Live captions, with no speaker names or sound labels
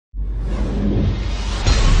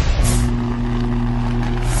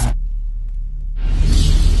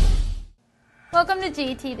Welcome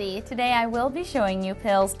to GTD. Today I will be showing you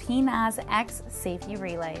Pilz PNOZ X safety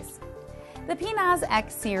relays. The PNOZ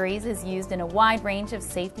X series is used in a wide range of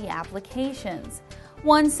safety applications.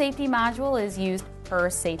 One safety module is used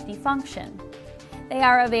per safety function. They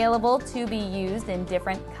are available to be used in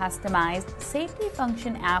different customized safety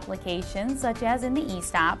function applications such as in the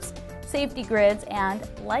e-stops, safety grids, and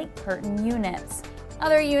light curtain units.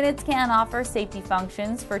 Other units can offer safety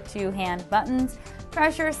functions for two-hand buttons,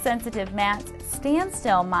 pressure-sensitive mats,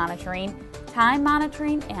 standstill monitoring, time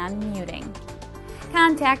monitoring, and muting.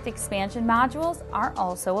 Contact expansion modules are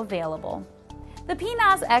also available. The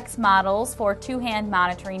PNOZ X models for two-hand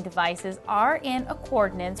monitoring devices are in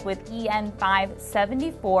accordance with EN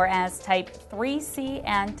 574 as Type 3C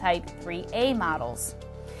and Type 3A models.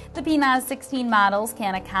 The PNOZ 16 models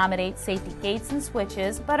can accommodate safety gates and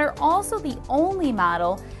switches, but are also the only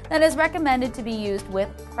model that is recommended to be used with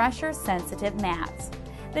pressure-sensitive mats.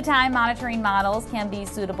 The time monitoring models can be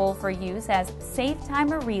suitable for use as safe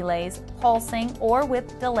timer relays, pulsing, or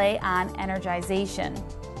with delay on energization.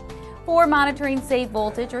 For monitoring safe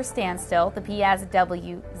voltage or standstill, the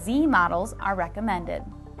PSWZ models are recommended.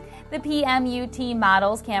 The PMUT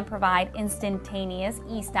models can provide instantaneous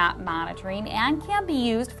e-stop monitoring and can be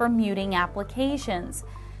used for muting applications.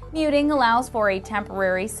 Muting allows for a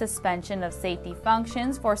temporary suspension of safety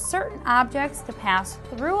functions for certain objects to pass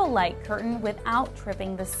through a light curtain without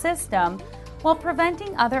tripping the system, while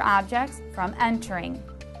preventing other objects from entering.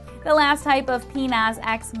 The last type of PNOZ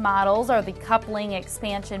X models are the coupling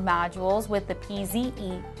expansion modules with the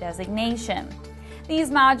PZE designation. These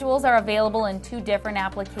modules are available in two different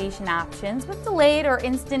application options with delayed or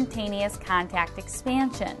instantaneous contact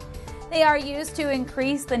expansion. They are used to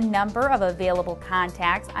increase the number of available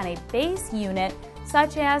contacts on a base unit,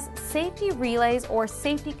 such as safety relays or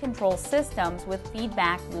safety control systems with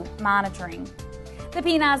feedback loop monitoring. The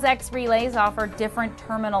PNOZ X relays offer different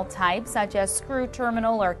terminal types, such as screw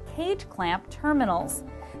terminal or cage clamp terminals.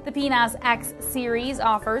 The PNOZ X series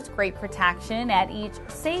offers great protection at each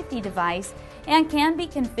safety device and can be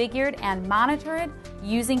configured and monitored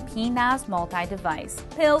using PNOZ multi-device.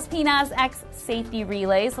 Pilz PNOZ X safety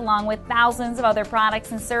relays, along with thousands of other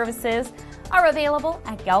products and services, are available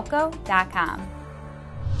at Galco.com.